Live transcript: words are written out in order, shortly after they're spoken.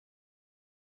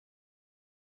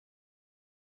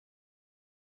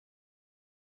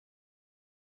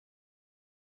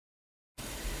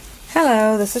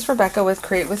Hello, this is Rebecca with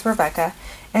Create with Rebecca,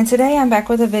 and today I'm back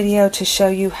with a video to show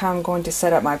you how I'm going to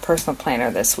set up my personal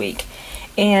planner this week.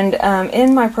 And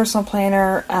in my personal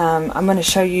planner, I'm going to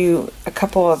show you a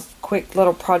couple of quick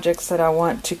little projects that I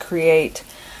want to create.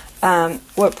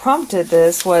 What prompted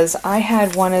this was I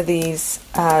had one of these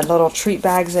little treat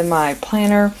bags in my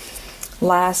planner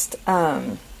last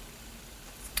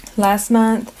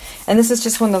month, and this is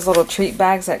just one of those little treat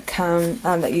bags that come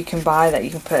that you can buy, that you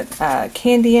can put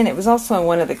candy in. It was also in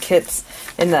one of the kits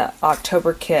in the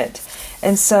October kit.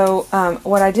 And so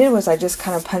what I did was I just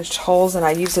kind of punched holes, and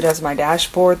I used it as my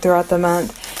dashboard throughout the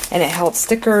month, and it held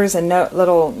stickers and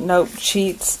little note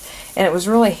sheets, and it was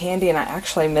really handy, and I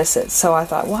actually miss it. So I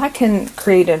thought, well, I can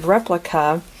create a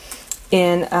replica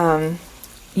in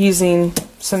using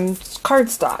some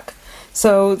cardstock.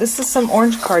 So this is some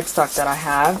orange cardstock that I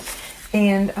have,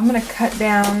 and I'm going to cut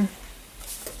down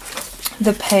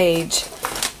the page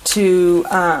to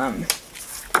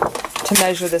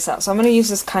measure this out. So I'm going to use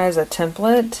this kind of as a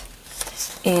template,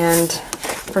 and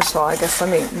first of all, I guess let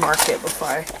me mark it before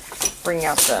I bring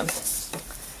out the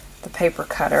paper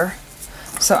cutter.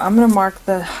 So I'm going to mark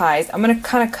the height. I'm going to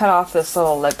kind of cut off this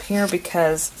little lip here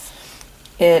because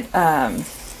it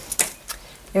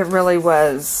really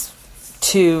was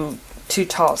too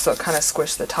tall, so it kind of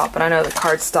squished the top, and I know the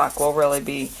cardstock will really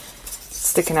be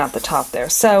sticking out the top there.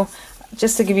 So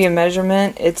just to give you a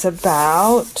measurement, it's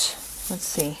about, let's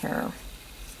see here,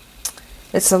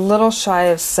 it's a little shy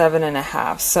of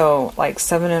 7.5, so like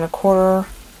 7 1/4,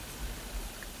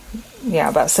 yeah,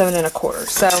 about 7 1/4.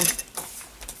 So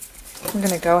I'm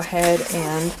going to go ahead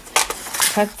and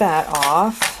cut that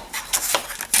off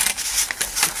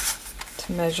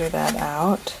to measure that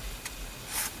out.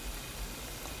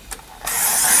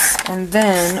 And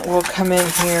then we'll come in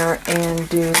here and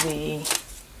do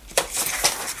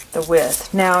the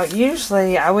width. Now,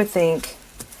 usually I would think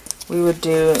we would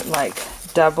do like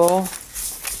double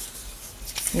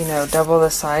the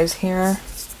size here.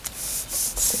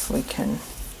 Let's see if we can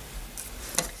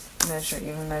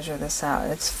measure this out.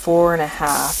 It's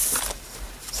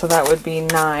 4.5, so that would be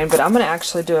 9. But I'm going to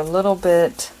actually do a little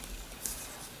bit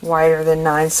wider than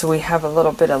 9, so we have a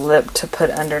little bit of lip to put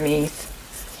underneath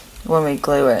when we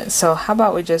glue it. So how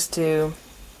about we just do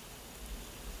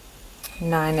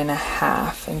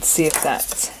 9.5 and see if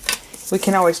that's, we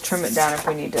can always trim it down if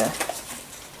we need to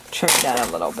trim it down a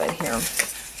little bit here.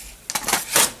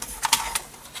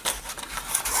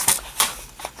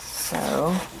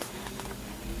 So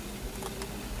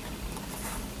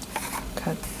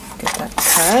get that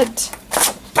cut,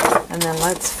 and then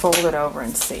let's fold it over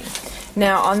and see.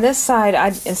 Now on this side,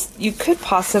 you could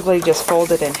possibly just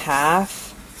fold it in half,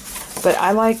 but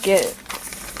I like it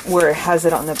where it has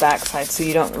it on the back side so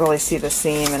you don't really see the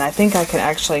seam, and I think I can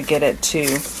actually get it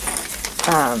to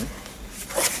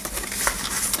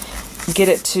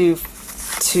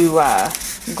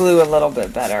glue a little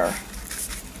bit better.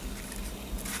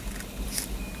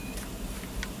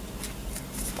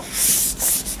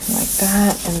 Like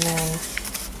that, and then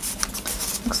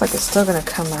looks like it's still going to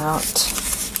come out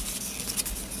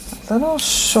a little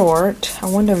short. I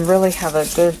want to really have a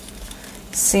good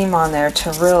seam on there to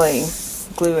really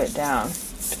glue it down.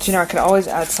 But I could always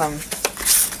add some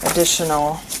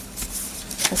additional,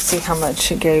 let's see how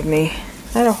much it gave me.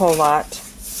 Not a whole lot,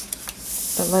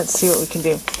 but let's see what we can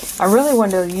do. I really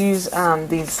want to use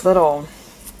these little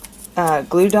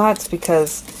glue dots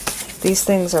because these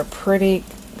things are pretty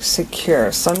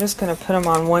secure. So I'm just going to put them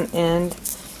on one end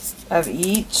of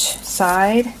each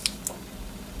side.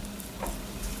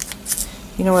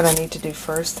 You know what I need to do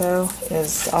first, though,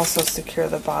 is also secure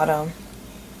the bottom.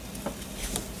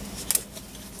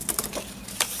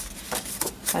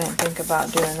 I didn't think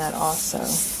about doing that also.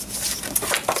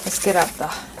 Let's get out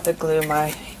the glue,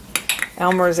 my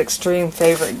Elmer's Extreme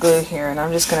favorite glue here, and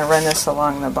I'm just going to run this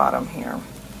along the bottom here,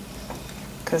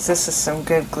 because this is some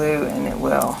good glue and it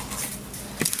will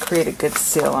create a good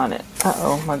seal on it.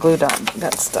 Uh-oh, my glue dot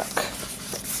got stuck.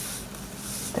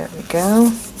 There we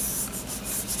go.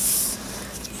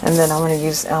 And then I'm going to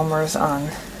use Elmer's on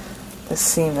the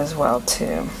seam as well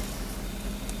too,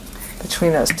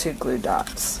 between those two glue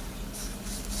dots.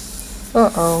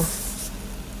 Uh-oh.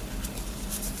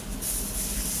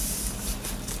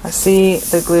 I see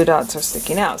the glue dots are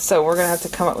sticking out, so we're going to have to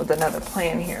come up with another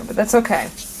plan here, but that's okay.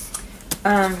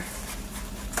 I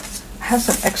have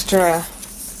some extra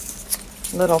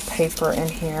little paper in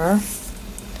here,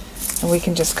 and we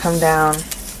can just come down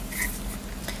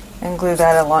and glue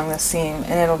that along the seam,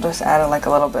 and it'll just add like a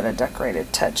little bit of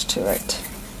decorated touch to it.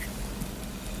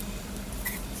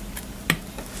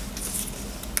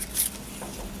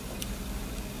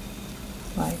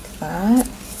 Like that.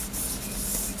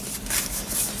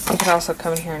 can also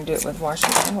come in here and do it with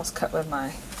washing. I almost cut with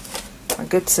my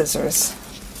good scissors.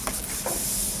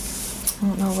 I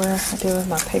don't know where I do with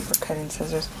my paper cutting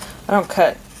scissors. I don't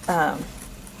cut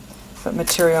but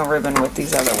material and ribbon with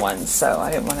these other ones, so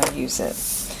I didn't want to use it.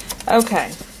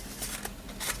 Okay,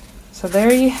 so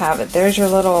there you have it. There's your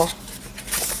little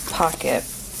pocket.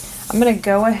 I'm going to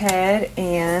go ahead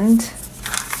and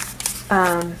if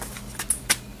I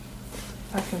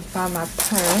can find my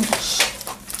punch.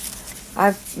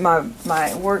 My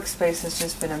workspace has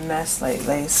just been a mess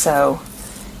lately, so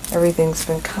everything's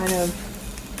been kind of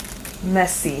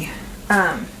messy.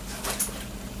 I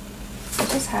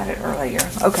just had it earlier.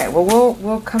 Okay, well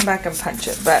we'll come back and punch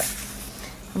it, but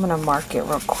I'm gonna mark it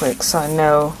real quick so I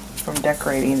know from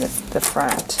decorating the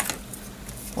front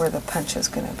where the punch is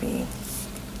gonna be.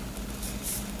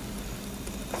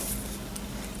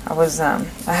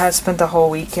 I had spent the whole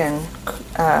weekend,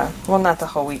 well, not the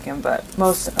whole weekend, but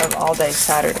most of all day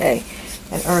Saturday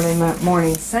and early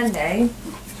morning Sunday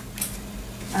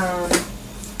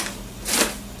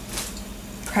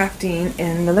crafting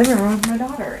in the living room with my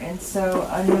daughter. And so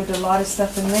I moved a lot of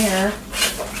stuff in there.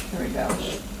 There we go.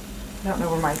 I don't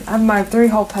know where my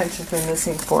 3-hole punch has been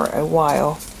missing for a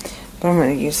while, but I'm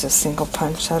going to use this single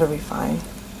punch. That'll be fine.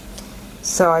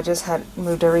 So I just had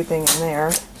moved everything in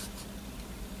there.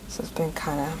 So it's been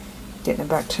kind of getting it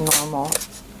back to normal.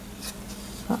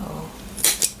 Uh-oh.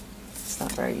 It's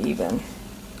not very even.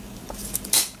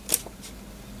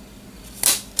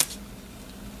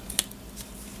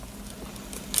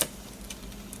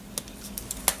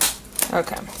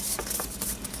 Okay.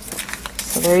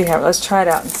 So there you have it. Let's try it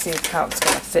out and see how it's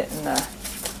going to fit in the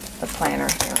planner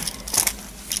here.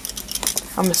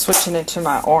 I'm switching it to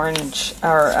my orange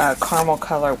or caramel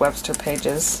color Webster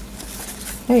pages.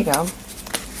 There you go.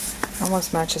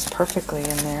 Almost matches perfectly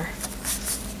in there.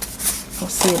 We'll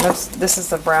see. This is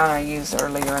the brown I used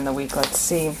earlier in the week. Let's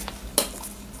see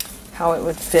how it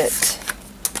would fit.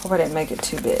 Hope I didn't make it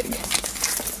too big.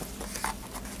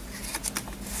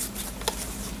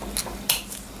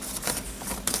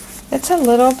 It's a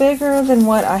little bigger than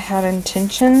what I had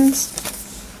intentions.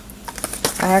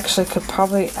 I actually could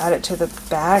probably add it to the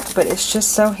back, but it's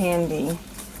just so handy.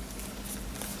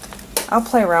 I'll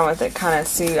play around with it, kind of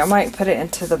see. I might put it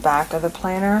into the back of the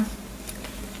planner.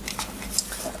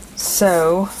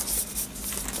 So,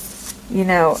 you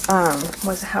know,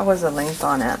 how was the length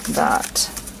on it?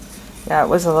 Yeah, it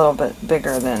was a little bit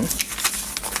bigger than.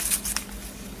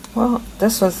 Well,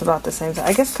 this was about the same size.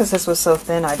 I guess because this was so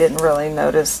thin, I didn't really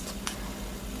notice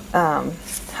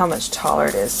how much taller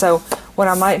it is. So, what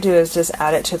I might do is just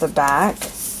add it to the back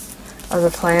of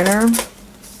the planner.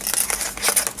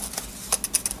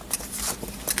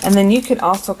 And then you could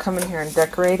also come in here and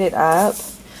decorate it up.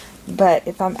 But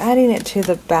if I'm adding it to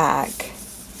the back,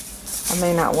 I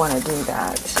may not want to do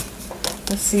that.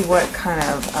 Let's see what kind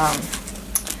of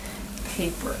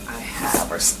paper I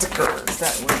have, or stickers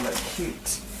that would look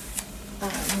cute.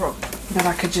 That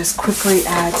I could just quickly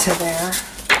add to there.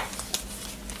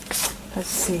 Let's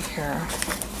see here.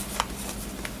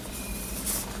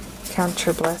 Count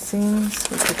your blessings.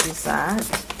 We could use that.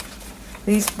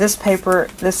 This paper,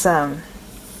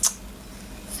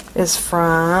 is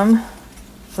from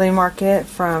Flea Market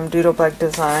from Doodlebug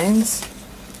Designs.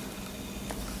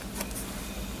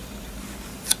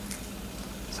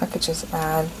 So I could just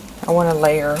add, I want to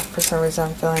layer, for some reason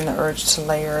I'm feeling the urge to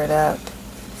layer it up.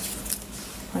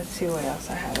 Let's see what else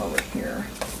I have over here.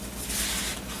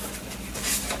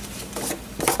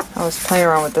 I was playing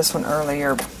around with this one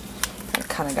earlier. It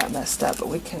kind of got messed up, but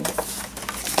we can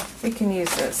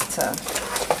use this to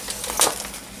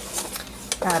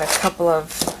add a couple of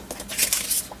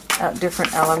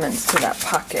different elements to that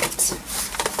pocket.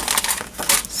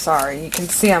 Sorry, you can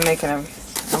see I'm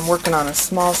working on a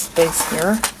small space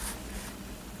here.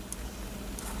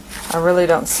 I really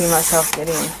don't see myself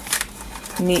getting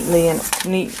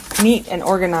neat and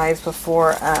organized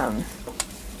before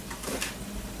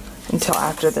until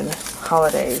after the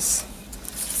holidays,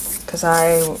 because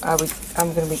I'm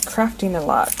going to be crafting a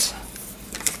lot.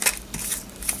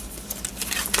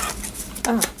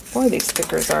 Ah, boy, these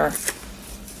stickers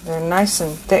they're nice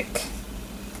and thick.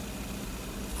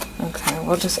 Okay,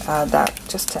 we'll just add that,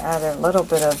 just to add a little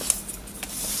bit of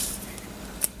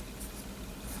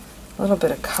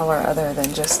color other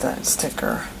than just that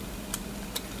sticker.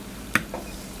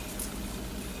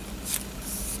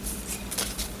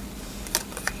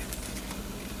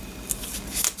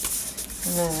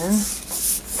 And then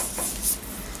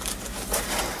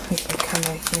we can come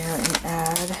in here and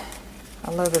add,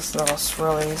 I love this little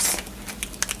swirlies.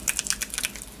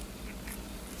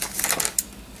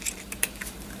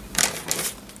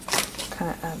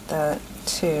 Kind of add that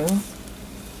 2.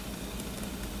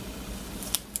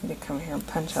 I need to come here and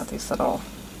punch out these little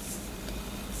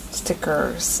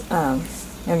stickers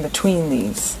in between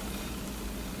these.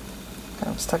 Got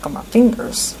them stuck on my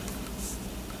fingers.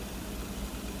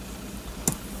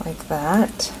 Like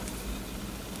that.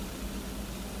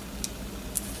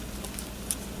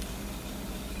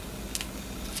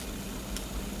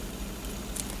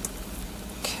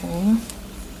 Okay.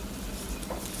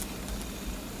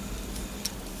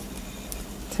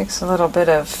 Takes a little bit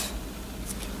of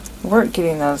work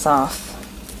getting those off.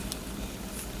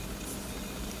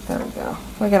 There we go.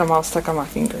 I got them all stuck on my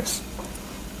fingers.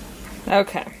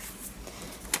 Okay.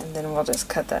 And then we'll just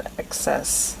cut that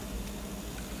excess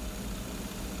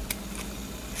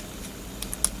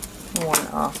one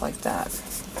off like that.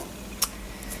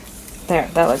 There,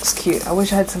 that looks cute. I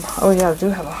wish I had some, oh yeah, I do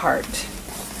have a heart.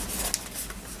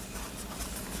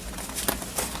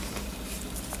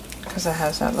 Because it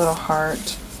has that little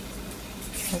heart.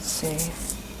 Let's see.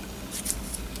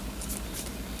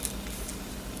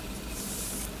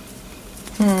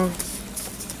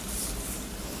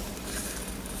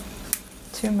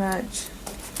 Too much.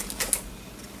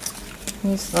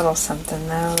 Needs a little something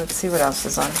now. Let's see what else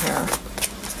is on here.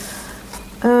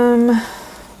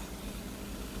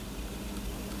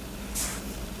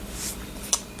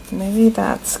 Maybe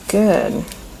that's good.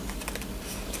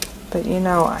 But you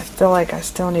know, I feel like I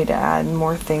still need to add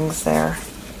more things there. I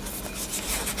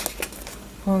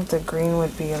think the green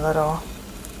would be a little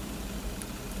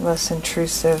less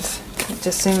intrusive. It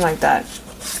just seemed like that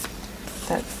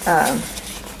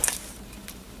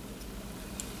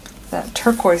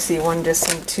turquoisey one just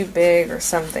seemed too big or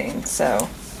something, so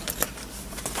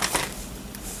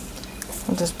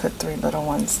I'll just put 3 little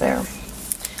ones there.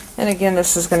 And again,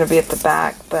 this is going to be at the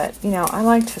back, but you know, I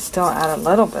like to still add a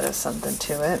little bit of something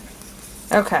to it.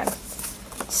 Okay,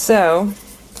 so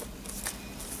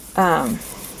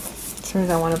soon as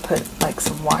I want to put like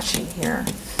some washi here.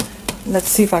 Let's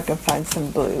see if I can find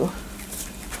some blue.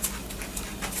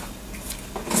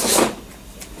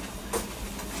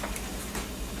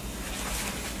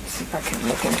 See if I can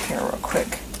look in here real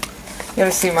quick. You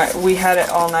gotta see we had it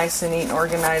all nice and neat and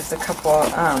organized a couple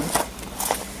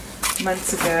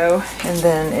months ago, and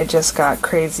then it just got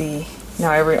crazy.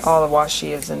 Now all the washi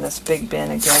is in this big bin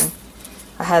again.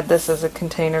 I had this as a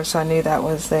container, so I knew that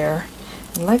was there.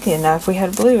 And lucky enough, we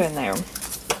had blue in there.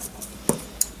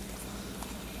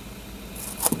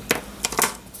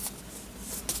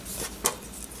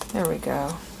 There we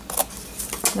go.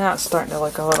 Now it's starting to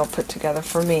look a little put together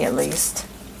for me, at least.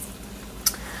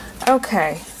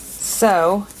 Okay,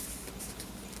 so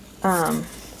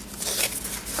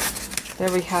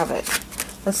there we have it.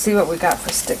 Let's see what we got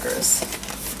for stickers.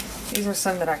 These are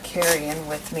some that I carry in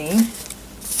with me.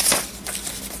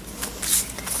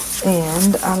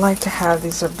 And I like to have,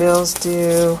 these are bills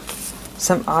due,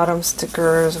 some autumn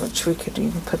stickers, which we could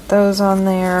even put those on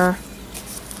there.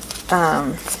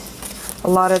 A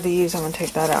lot of these, I'm going to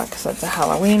take that out because that's a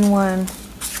Halloween one.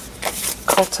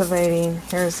 Cultivating.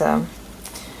 Here's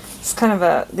it's kind of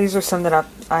a, these are some that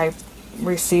I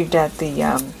received at the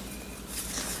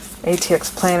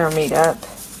ATX Planner meetup.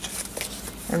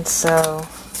 And so,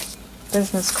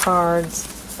 business cards,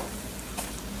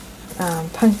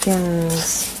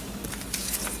 pumpkins,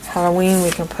 Halloween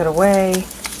we can put away,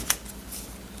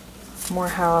 more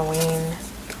Halloween,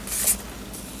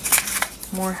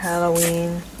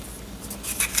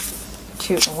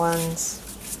 cute ones.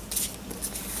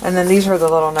 And then these are the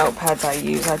little notepads I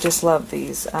use. I just love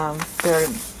these.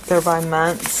 They're by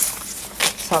months,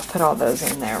 so I'll put all those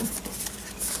in there.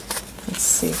 Let's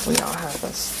see if we all have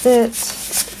this fit.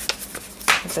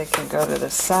 If they can go to the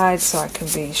side, so I can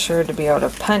be sure to be able to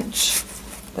punch.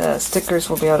 The stickers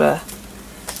will be able to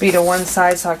be to one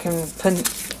side, so I can punch,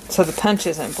 so the punch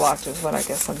isn't blocked, is what I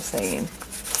guess I'm saying.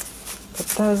 Put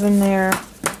those in there.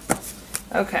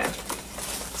 Okay,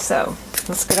 so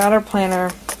let's get out our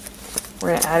planner. We're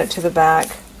going to add it to the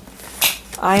back.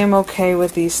 I am okay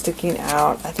with these sticking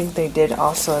out. I think they did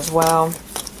also as well.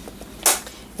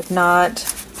 If not,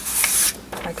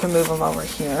 I can move them over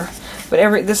here.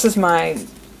 But this is my,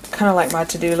 kind of like my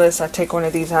to-do list. I take one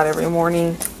of these out every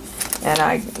morning and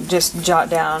I just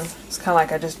jot down. It's kind of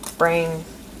like I just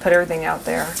put everything out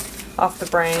there off the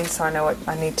brain, so I know what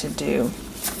I need to do.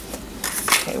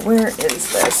 Okay, where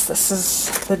is this? This is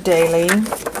the daily.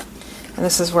 And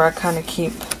this is where I kind of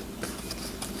keep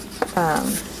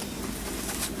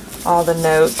all the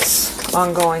notes,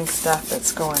 ongoing stuff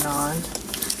that's going on.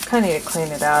 Kind of need to clean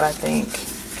it out, I think.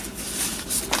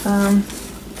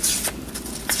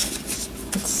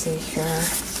 Let's see here.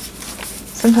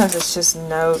 Sometimes it's just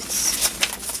notes.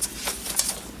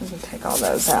 We can take all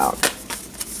those out.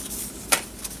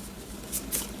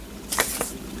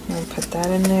 put that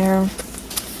in there.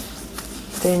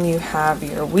 Then you have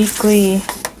your weekly,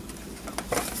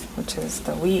 which is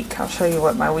the week. I'll show you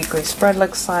what my weekly spread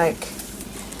looks like.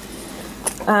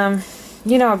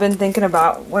 You know, I've been thinking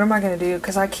about what am I going to do,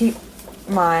 because I keep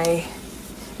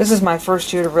this is my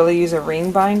first year to really use a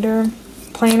ring binder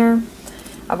planner.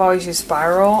 I've always used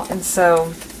spiral, and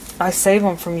so I save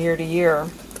them from year to year.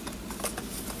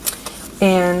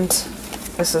 And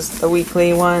this is the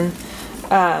weekly one.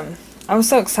 I was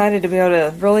so excited to be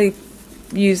able to really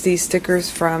use these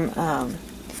stickers from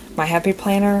my Happy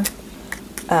Planner.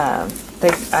 I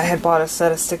had bought a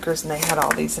set of stickers and they had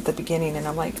all these at the beginning, and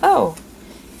I'm like, oh,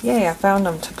 yay, I found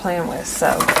them to plan with.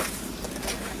 So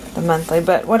the monthly.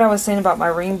 But what I was saying about my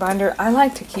ring binder, I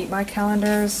like to keep my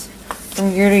calendars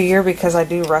from year to year because I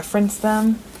do reference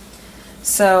them.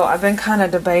 So I've been kind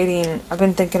of debating, I've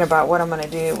been thinking about what I'm going to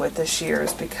do with this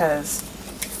year's, because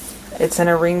it's in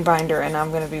a ring binder and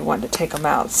I'm going to be wanting to take them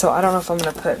out. So I don't know if I'm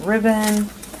going to put ribbon.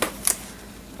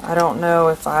 I don't know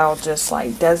if I'll just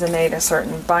like designate a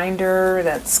certain binder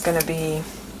that's going to be,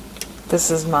 this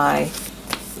is my,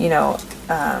 you know,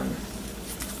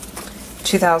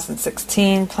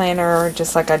 2016 planner,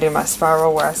 just like I do my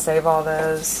spiral where I save all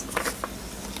those.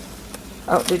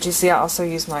 Oh, did you see I also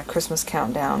use my Christmas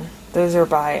countdown? Those are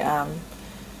by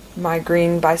My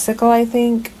Green Bicycle, I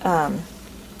think. And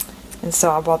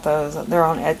so I bought those. They're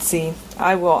on Etsy.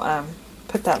 I will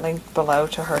put that link below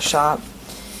to her shop.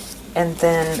 And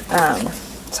then,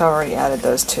 so I already added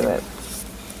those to it.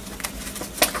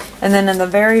 And then in the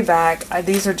very back,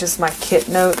 these are just my kit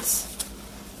notes,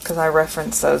 because I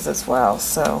reference those as well.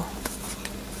 So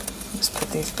just put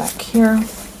these back here.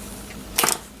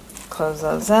 Close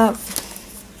those up.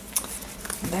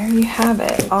 There you have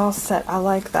it, all set. I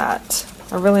like that.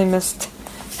 I really missed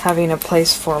having a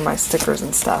place for my stickers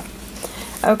and stuff.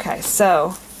 Okay,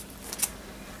 so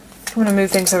I'm going to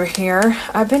move things over here.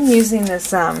 I've been using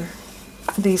this,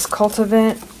 these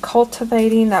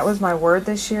cultivating, that was my word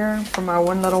this year for my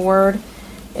one little word.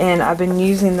 And I've been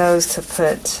using those to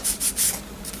put,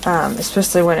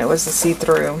 especially when it was the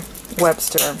see-through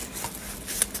Webster.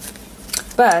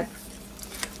 But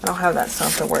I don't have that, so I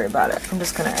don't have to worry about it. I'm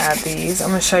just going to add these. I'm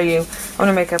going to show you, I'm going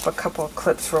to make up a couple of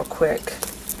clips real quick.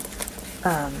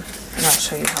 And I'll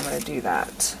show you how I'm going to do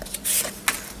that.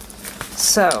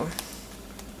 So,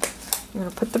 I'm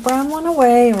going to put the brown one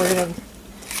away, and we're going to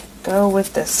go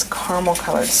with this caramel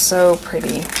color. It's so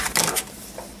pretty.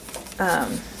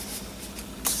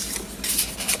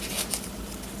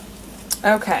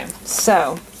 Okay,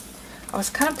 so I was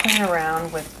kind of playing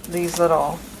around with these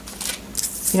little,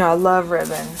 you know, I love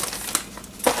ribbon.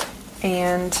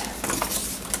 And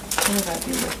what did I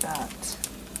do with that?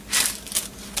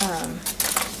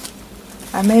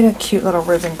 I made a cute little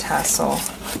ribbon tassel.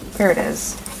 Here it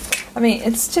is. I mean,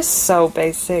 it's just so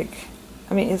basic.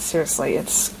 I mean, it's seriously,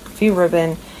 it's a few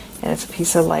ribbon and it's a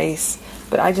piece of lace.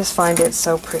 But I just find it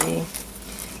so pretty.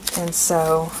 And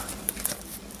so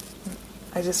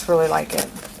I just really like it.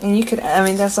 And you could, I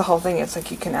mean, that's the whole thing. It's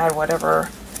like you can add whatever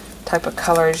type of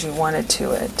colors you wanted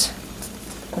to it.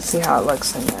 Let's see how it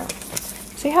looks in there.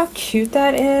 See how cute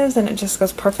that is? And it just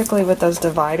goes perfectly with those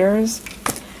dividers.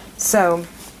 So,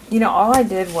 you know, all I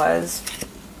did was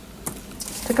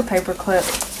took a paper clip.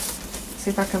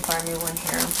 See if I can find me one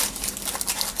here.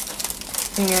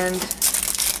 And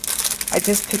I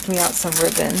just picked me out some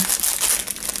ribbon.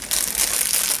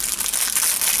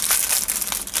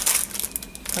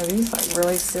 Are these like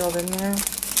really sealed in there?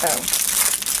 Oh.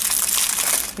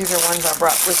 These are ones I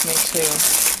brought with me to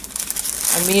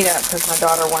a meetup because my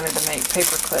daughter wanted to make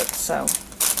paper clips. So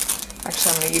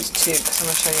actually I'm going to use two because I'm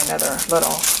going to show you another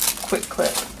little quick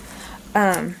clip.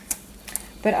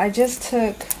 But I just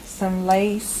took some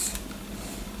lace.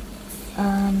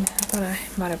 I thought I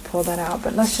might have pulled that out,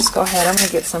 but let's just go ahead. I'm going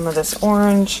to get some of this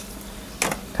orange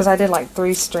because I did like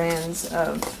 3 strands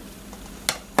of,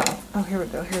 oh, here we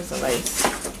go. Here's the lace. I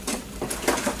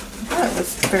thought it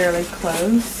was fairly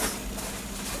close.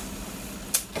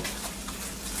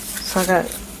 So I got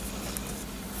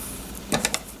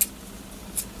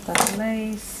that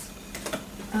lace.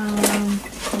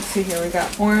 Let's see here. We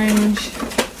got orange.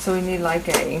 So we need like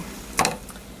a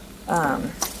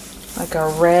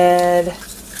red.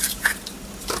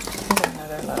 Here's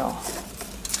another little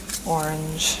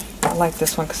orange. I like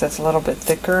this one because it's a little bit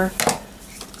thicker.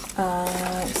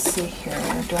 Let's see here.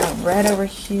 Do I have red over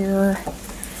here?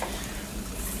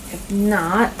 If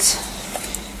not,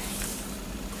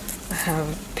 I have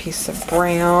a piece of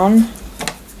brown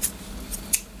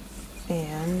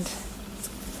and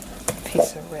a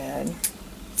piece of red.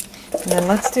 And then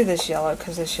let's do this yellow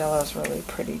because this yellow is really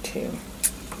pretty too.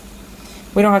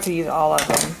 We don't have to use all of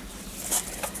them.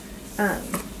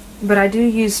 But I do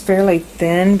use fairly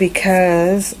thin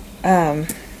because, you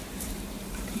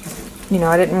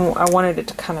know, I wanted it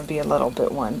to kind of be a little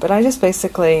bit one. But I just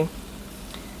basically,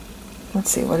 let's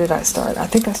see, what did I start? I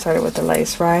think I started with the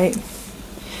lace, right?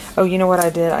 Oh, you know what I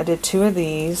did? I did 2 of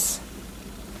these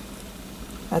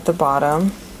at the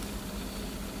bottom.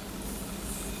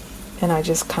 And I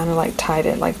just kind of like tied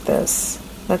it like this.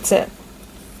 That's it.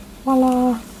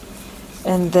 Voila.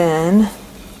 And then,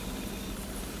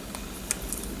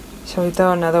 shall we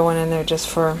throw another one in there just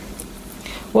for,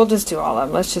 we'll just do all of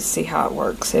them. Let's just see how it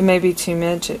works. It may be too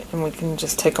much and we can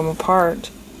just take them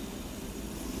apart.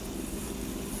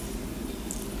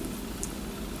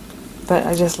 But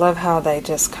I just love how they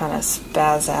just kind of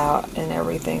spaz out and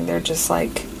everything. They're just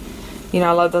like, you know,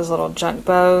 I love those little junk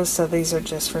bows, so these are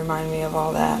just remind me of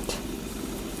all that.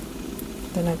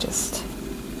 Then I just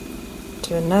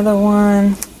do another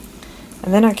one.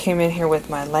 And then I came in here with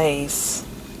my lace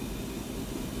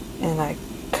and I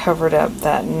covered up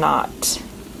that knot.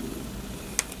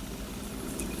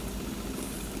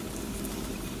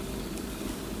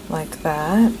 Like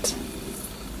that.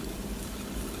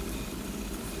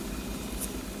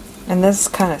 And this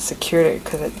kind of secured it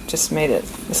because it just made it,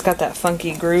 it's got that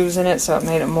funky grooves in it, so it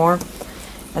made it more.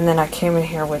 And then I came in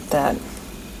here with that,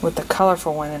 with the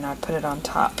colorful one, and I put it on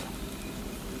top.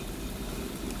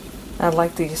 I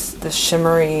like the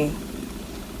shimmery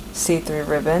see-through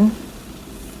ribbon.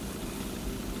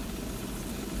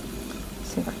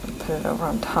 See if I can put it over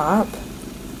on top.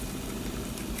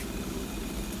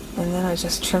 And then I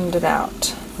just trimmed it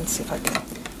out. Let's see if I can.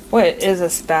 Well, it is a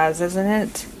spaz, isn't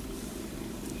it?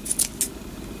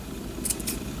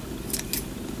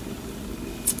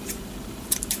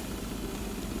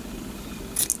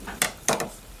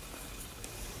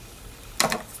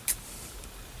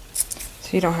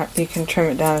 So you don't have, you can trim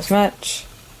it down as much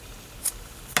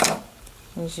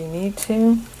as you need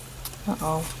to.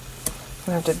 Uh-oh. I'm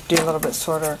going to have to do a little bit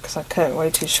shorter because I cut it way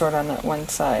too short on that one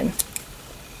side.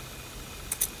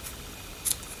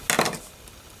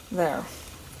 There.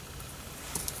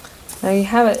 There you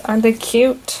have it. Aren't they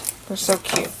cute? They're so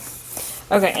cute.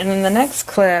 Okay, and then the next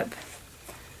clip,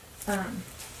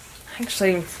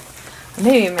 actually, I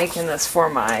may be making this for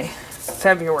my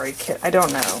February kit. I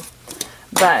don't know.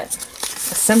 But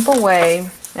a simple way,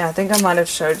 and I think I might have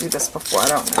showed you this before, I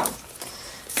don't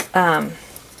know.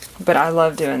 But I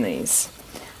love doing these.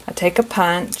 I take a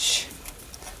punch,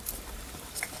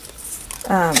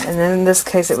 and then in this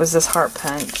case it was this heart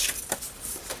punch.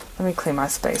 Let me clean my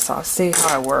space off. See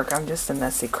how I work. I'm just a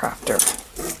messy crafter.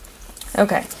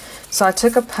 Okay, so I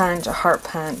took a punch, a heart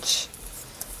punch,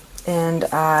 and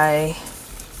I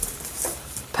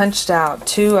punched out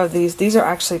 2 of these. These are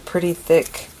actually pretty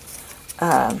thick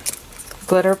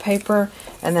glitter paper,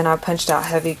 and then I punched out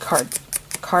heavy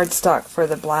cardstock for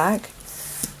the black.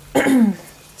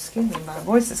 Excuse me, my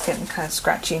voice is getting kind of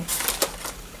scratchy.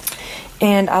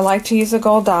 And I like to use the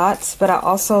gold dots, but I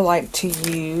also like to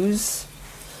use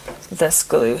this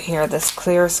glue here, this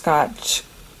clear Scotch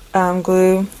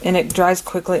glue, and it dries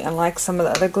quickly, unlike some of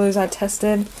the other glues I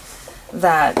tested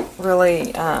that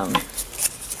really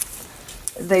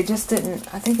they just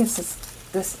didn't. I think it's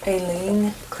this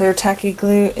Alene clear tacky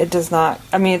glue. It does not,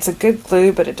 I mean, it's a good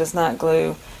glue, but it does not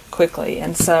glue quickly,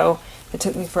 and so it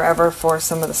took me forever for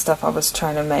some of the stuff I was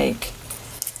trying to make.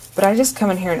 But I just come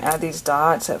in here and add these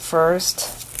dots at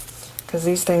first, because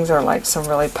these things are like some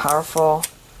really powerful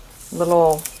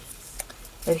little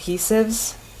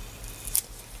adhesives.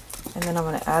 And then I'm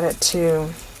going to add it to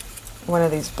one of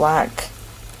these black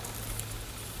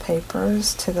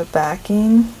papers to the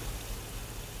backing.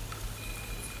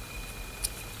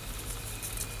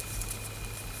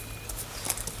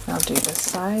 I'll do this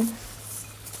side.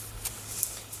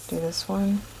 Do this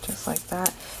one just like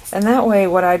that. And that way,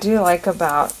 what I do like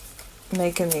about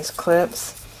making these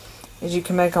clips is you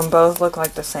can make them both look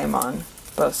like the same on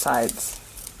both sides.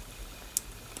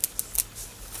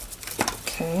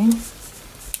 Okay.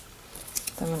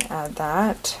 I'm going to add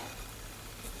that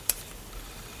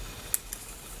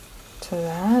to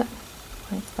that,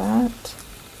 like that.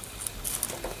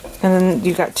 And then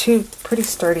you got 2 pretty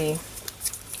sturdy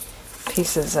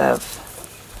pieces of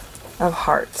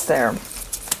hearts there.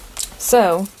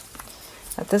 So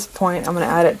at this point I'm going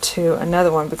to add it to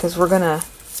another one because we're gonna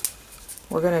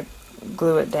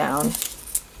glue it down.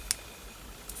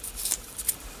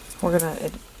 We're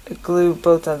gonna glue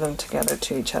both of them together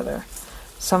to each other.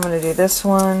 So I'm going to do this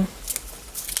one,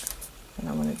 and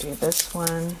I'm going to do this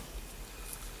one.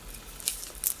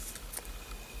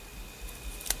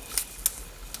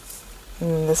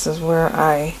 And this is where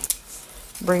I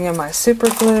bring in my super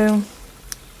glue.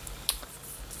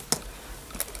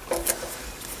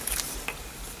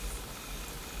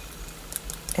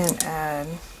 and add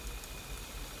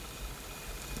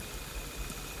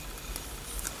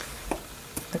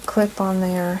the clip on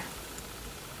there.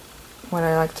 What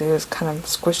I like to do is kind of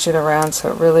squish it around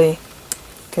so it really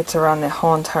gets around the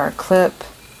whole entire clip.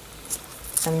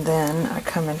 And then I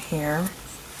come in here,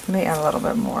 I may add a little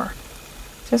bit more,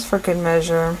 just for good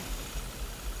measure,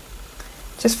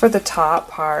 just for the top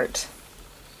part.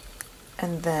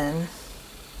 And then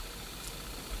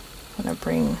I'm going to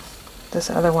bring this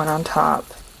other one on top,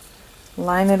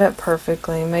 line it up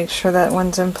perfectly, make sure that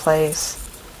one's in place,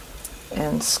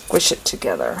 and squish it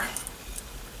together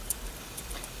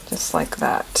just like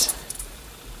that.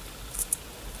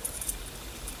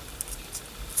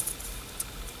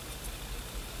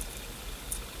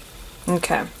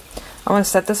 Okay, I'm going to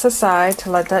set this aside to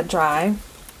let that dry, and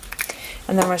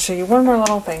then I'm going to show you one more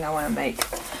little thing I want to make.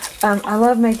 I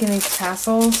love making these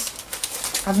tassels.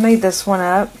 I've made this one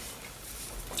up,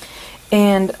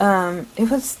 and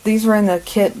these were in the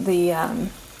kit, the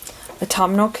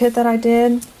autumnal kit that I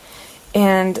did,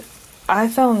 and I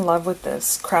fell in love with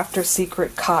this Crafter's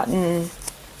Secret cotton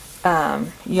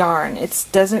yarn. It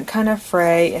doesn't kind of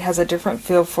fray. It has a different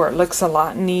feel for it. It looks a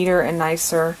lot neater and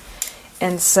nicer,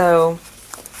 and so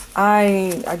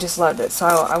I just loved it. So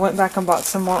I went back and bought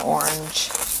some more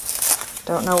orange.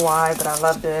 Don't know why, but I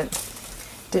loved it.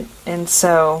 And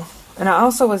I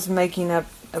also was making up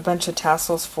a bunch of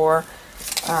tassels for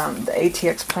the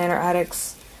ATX Planner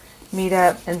Addicts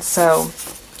meetup, and so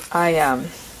I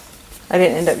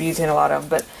didn't end up using a lot of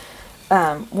them.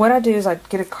 But what I do is I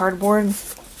get a cardboard,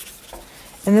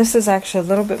 and this is actually a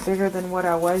little bit bigger than what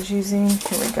I was using.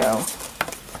 Here we go.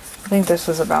 I think this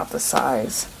was about the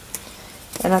size,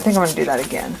 and I think I'm going to do that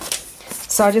again.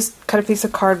 So I just cut a piece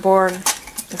of cardboard.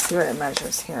 Let's see what it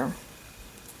measures here.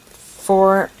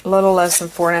 A little less than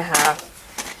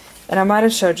 4.5. And I might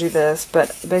have showed you this,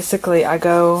 but basically I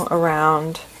go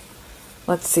around,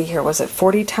 let's see here, was it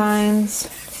 40 times?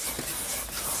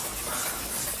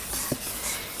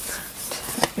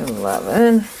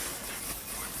 11,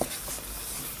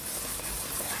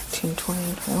 13,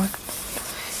 20, 21,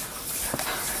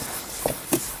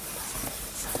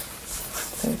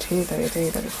 32, 33,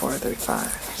 34,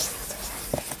 35,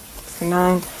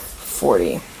 39,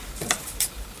 40.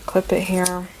 Clip it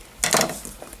here,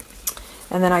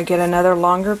 and then I get another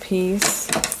longer piece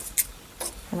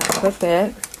and I clip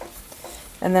it,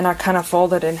 and then I kind of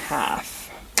fold it in half.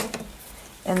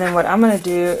 And then what I'm going to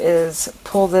do is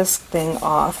pull this thing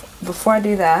off. Before I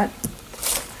do that,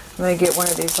 I'm going to get one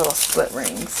of these little split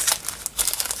rings.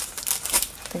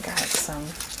 I think I had some.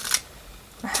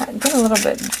 I had get a little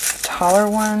bit taller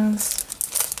ones.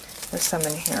 There's some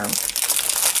in here.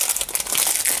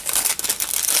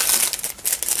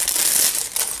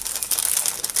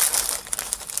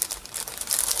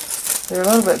 They're a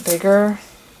little bit bigger.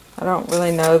 I don't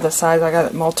really know the size. I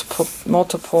got multiple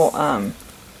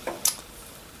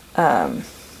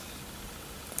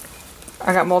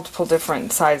I got multiple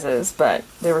different sizes, but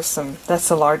there were some. That's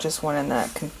the largest one in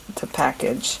that to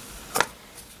package.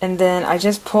 And then I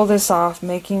just pull this off,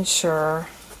 making sure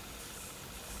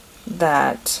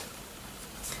that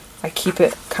I keep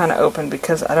it kind of open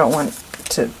because I don't want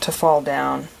to fall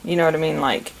down. You know what I mean?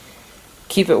 Like,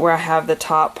 keep it where I have the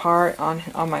top part on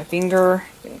my finger,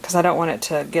 because I don't want it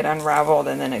to get unraveled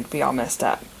and then it'd be all messed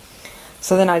up.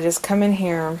 So then I just come in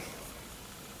here,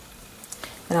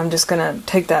 and I'm just going to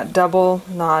take that double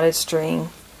knotted string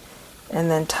and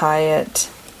then tie it.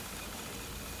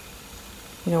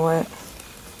 You know what?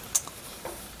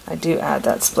 I do add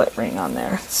that split ring on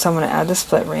there. So I'm going to add the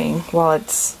split ring while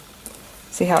it's,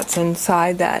 see how it's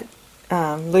inside that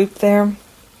loop there?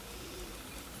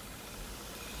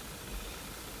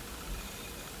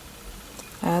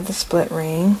 Add the split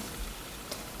ring,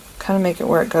 kind of make it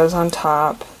where it goes on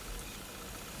top.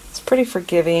 It's pretty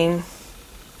forgiving.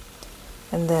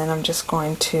 And then I'm just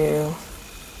going to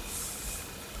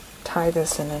tie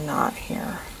this in a knot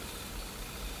here.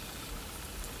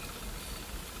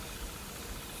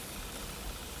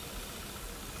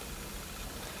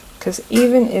 Because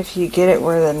even if you get it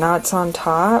where the knot's on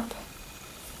top,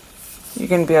 you're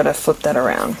going to be able to flip that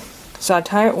around. So I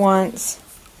tie it once,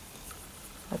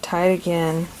 I tie it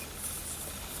again,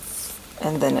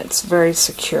 and then it's very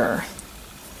secure.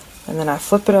 And then I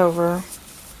flip it over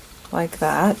like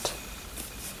that.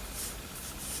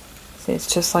 See,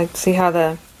 it's just like, see how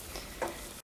the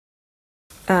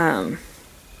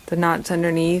knot's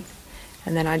underneath,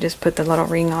 and then I just put the little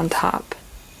ring on top,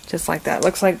 just like that.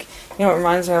 Looks like, you know, it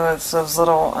reminds me of those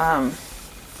little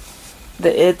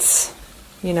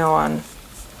you know, on,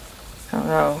 I don't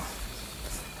know,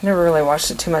 I never really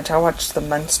watched it too much. I watched the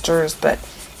Munsters, but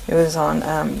it was on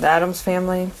the Addams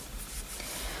Family.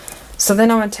 So then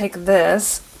I'm going to take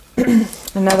this,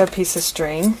 another piece of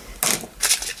string,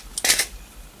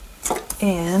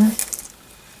 and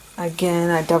again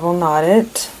I double knot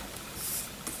it,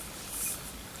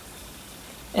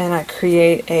 and I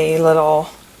create a little,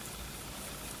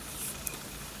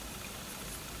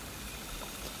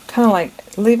 kind of like,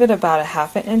 leave it about a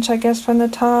 1/2 inch, I guess, from the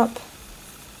top.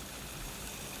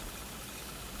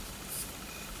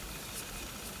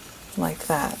 Like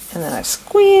that. And then I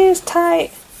squeeze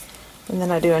tight, and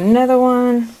then I do another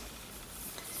one,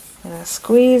 and I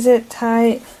squeeze it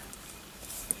tight,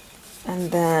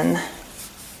 and then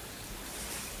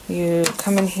you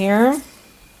come in here,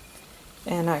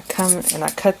 and I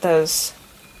cut those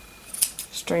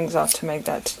strings off to make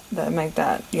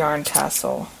that yarn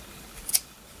tassel.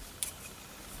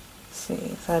 See,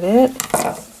 is that it?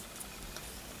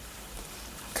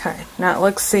 Okay, now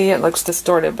it looks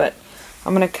distorted, but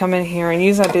I'm going to come in here, and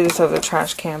usually I do this over the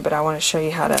trash can, but I want to show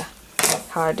you how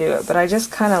I do it. But I just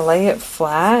kind of lay it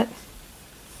flat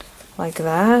like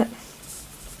that,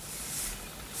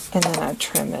 and then I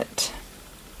trim it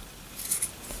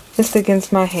just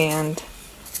against my hand,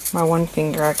 my one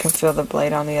finger. I can feel the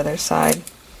blade on the other side,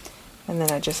 and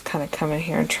then I just kind of come in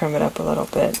here and trim it up a little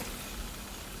bit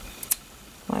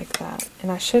like that.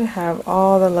 And I should have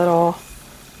all the little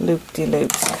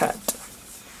loop-de-loops cut.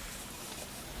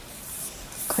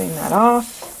 Clean that off,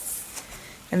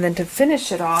 and then to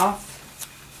finish it off,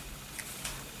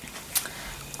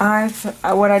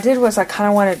 what I did was I kind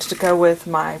of wanted to go with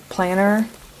my planner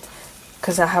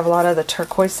because I have a lot of the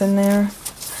turquoise in there.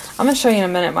 I'm going to show you in a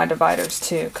minute my dividers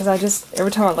too, because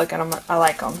every time I look at them, I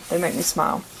like them. They make me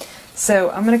smile.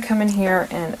 So I'm going to come in here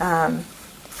and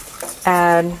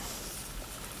add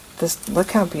this.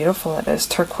 Look how beautiful it is,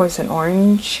 turquoise and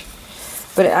orange.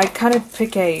 But I kind of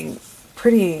pick a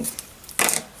pretty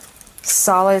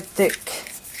solid, thick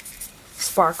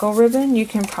sparkle ribbon. You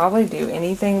can probably do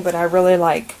anything, but I really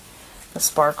like the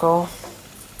sparkle.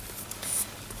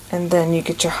 And then you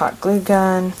get your hot glue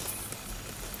gun.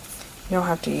 You don't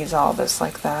have to use all this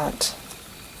like that.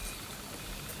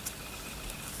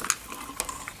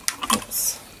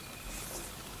 Oops.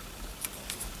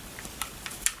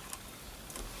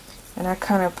 And I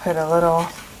kind of put a little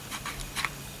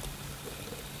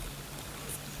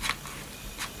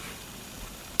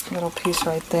piece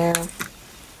right there,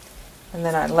 and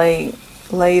then I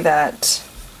lay that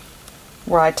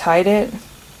where I tied it.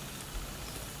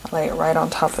 I lay it right on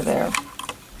top of there, and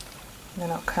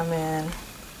then I'll come in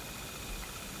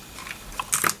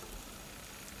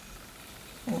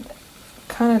and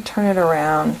kind of turn it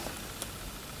around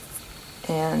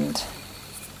and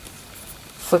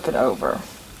flip it over,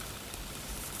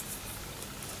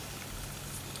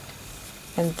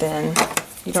 and then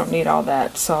you don't need all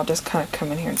that, so I'll just kind of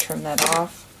come in here and trim that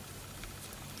off.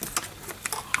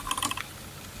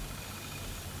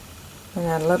 And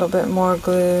add a little bit more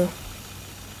glue.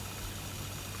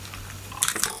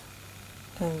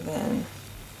 And then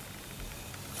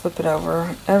flip it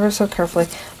over ever so carefully.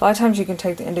 A lot of times you can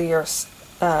take the end of your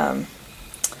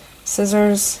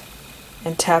scissors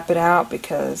and tap it out,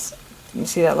 because you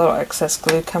see that little excess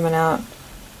glue coming out.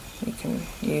 You can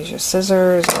use your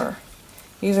scissors, or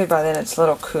usually by then it's a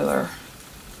little cooler.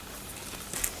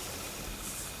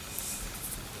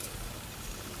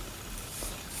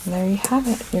 And there you have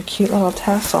it, your cute little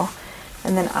tassel.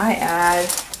 And then I add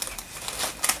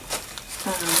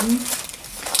a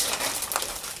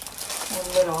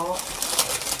little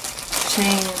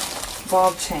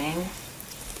ball chain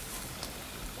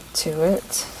to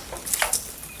it.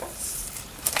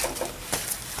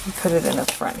 And put it in the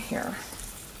front here.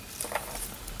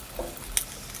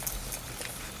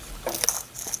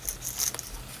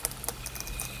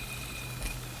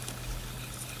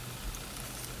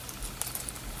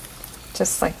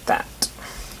 Just like that.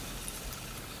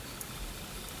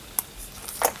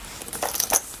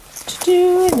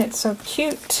 And it's so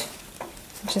cute.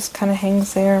 It just kind of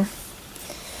hangs there.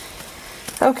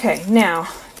 Okay, now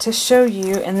to show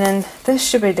you, and then this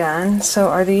should be done. So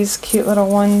are these cute little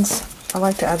ones? I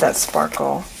like to add that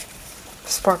sparkle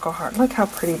heart. Look how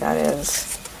pretty that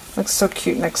is. Looks so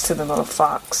cute next to the little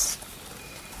fox.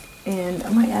 And I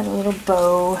might add a little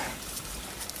bow.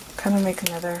 Kind of make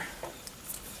another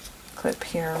clip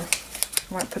here.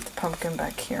 I might put the pumpkin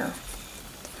back here.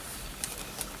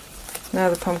 No,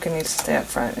 the pumpkin needs to stay up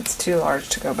front. It's too large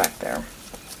to go back there.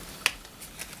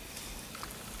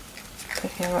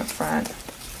 Put him up front.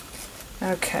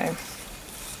 Okay.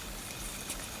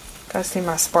 Gotta see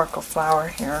my sparkle flower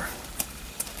here.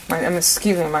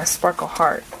 Excuse me, my sparkle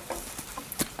heart.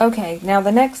 Okay, now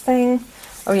the next thing,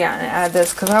 oh yeah, and add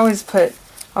this, because I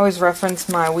always reference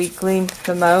my weekly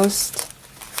the most.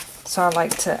 So I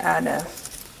like to add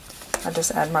I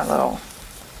just add my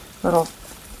little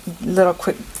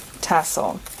quick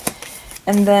tassel.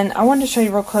 And then I wanted to show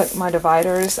you real quick my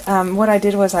dividers. What I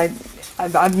did was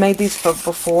I've made these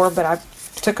before, but I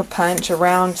took a punch, a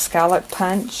round scallop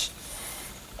punch,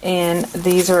 and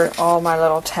these are all my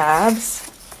little tabs.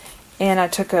 And I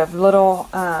took a little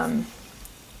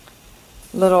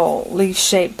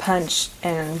leaf-shaped punch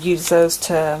and used those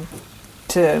to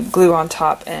glue on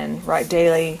top and write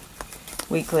daily,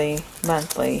 weekly,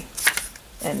 monthly,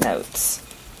 and notes.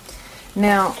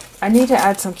 Now, I need to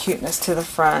add some cuteness to the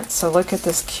front, so look at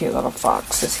this cute little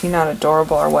fox. Is he not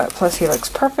adorable or what? Plus, he looks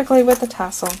perfectly with the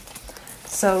tassel.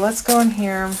 So let's go in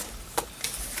here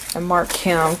and mark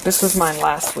him. This was mine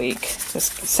last week. This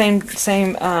same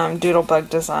Doodlebug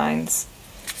designs.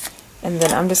 And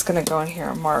then I'm just going to go in here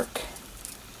and mark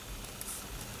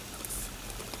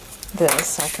this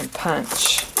so I can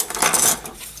punch.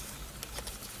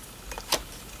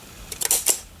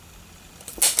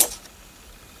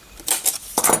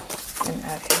 And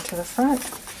add him to the front.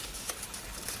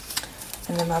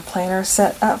 And then my planner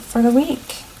set up for the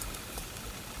week.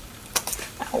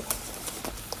 Ow.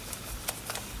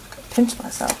 Pinch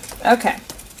myself. Okay.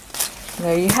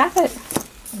 There you have it.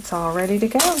 It's all ready to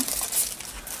go.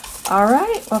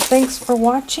 Alright, well thanks for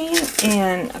watching,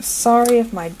 and I'm sorry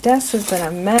if my desk has been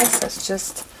a mess. That's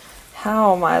just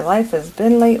how my life has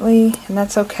been lately, and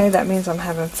that's okay. That means I'm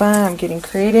having fun, I'm getting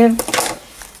creative.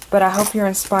 But I hope you're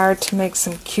inspired to make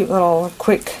some cute little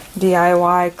quick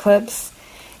DIY clips,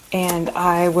 and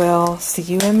I will see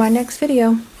you in my next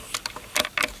video.